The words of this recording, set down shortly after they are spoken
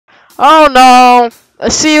Oh no! I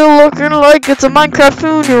see you looking like it's a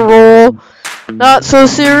Minecraft funeral. Not so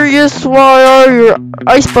serious, why are your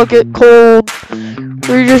ice bucket cold?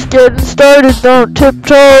 We're just getting started, don't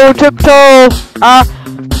tiptoe, tiptoe!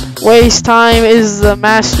 Waste time is the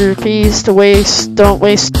masterpiece to waste. Don't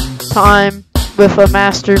waste time with a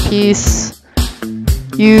masterpiece.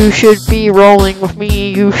 You should be rolling with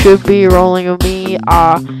me, you should be rolling with me.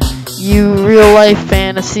 You real life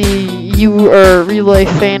fantasy, you are real life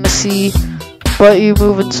fantasy. But you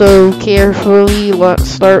moving so carefully, let's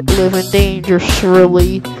start living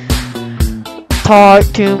dangerously. Talk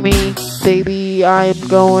to me, baby, I'm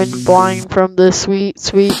going blind from the sweet,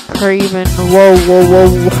 sweet craving. Whoa, whoa,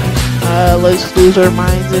 whoa. Let's lose our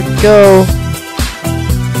minds and go.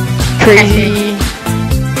 Crazy.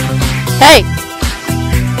 Hey!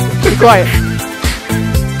 Be quiet.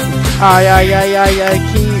 I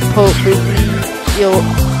keep hoping you'll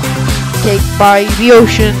take by the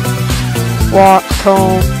ocean. Walk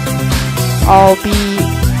home. I'll be.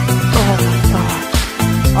 Oh my god.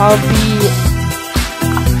 I'll be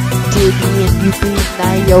Diddy and you be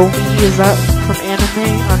Naomi. Is that from anime?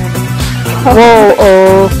 Whoa,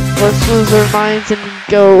 oh. Let's lose our minds and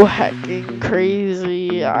go hacking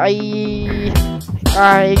crazy. I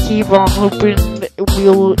keep on hoping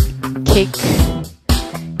we'll kick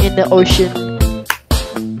in the ocean.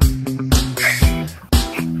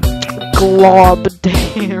 Glob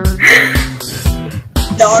dare.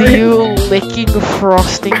 See you licking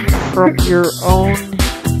frosting from your own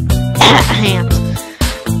hand.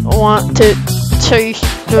 Want to taste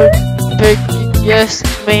the big yes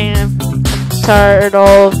man. I'm tired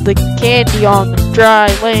of the candy on the dry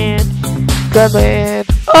land. Dry land.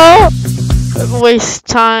 Oh! Waste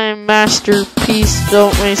time, masterpiece.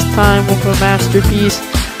 Don't waste time with a masterpiece.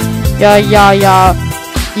 Yeah.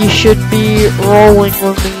 You should be rolling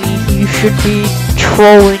with me. You should be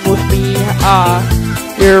trolling with me.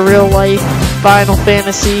 You're real life Final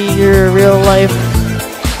Fantasy. You're real life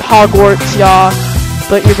Hogwarts, yeah.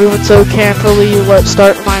 But you're moving so carefully. Let's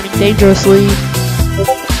start mining dangerously.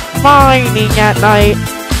 Mining at night.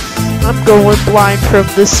 I'm going blind from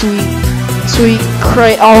the sweet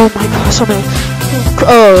cray. Oh my gosh,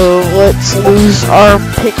 oh, let's lose our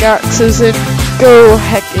pickaxes and go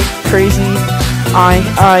hecking crazy. Or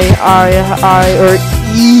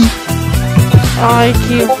E. I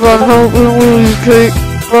keep on hoping we'll take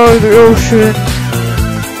by the ocean.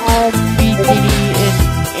 I'll be Diddy in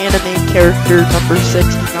anime character number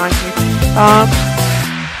 69 here.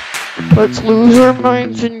 Let's lose our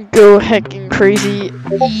minds and go hecking crazy.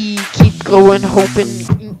 E, keep going, hoping,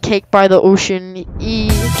 cake by the ocean. E,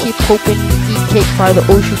 keep hoping, eat cake by the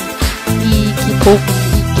ocean. E, keep hoping,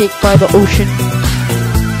 eat cake by the ocean.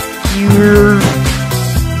 You're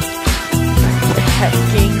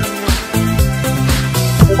hecking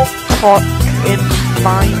talk in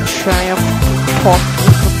mine shaft. Talk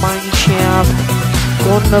in the mine shaft.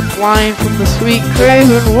 Gonna blind from the sweet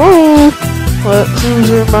craving. Whoa! Let's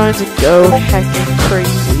lose our minds and go hecking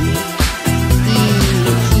crazy.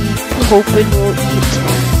 Keep hoping we'll eat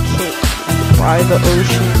cake by the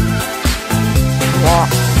ocean.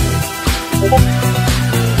 Walk.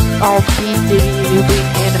 I'll be Diddy, you being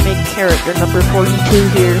anime character number 42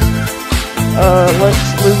 here. Let's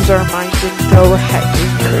lose our minds and go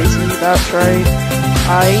hecking crazy, that's right.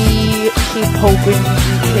 I keep hoping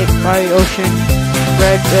you cake by ocean.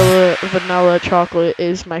 Red vanilla chocolate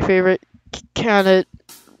is my favorite kind of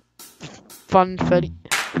funfetti.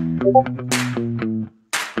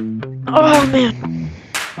 Oh man.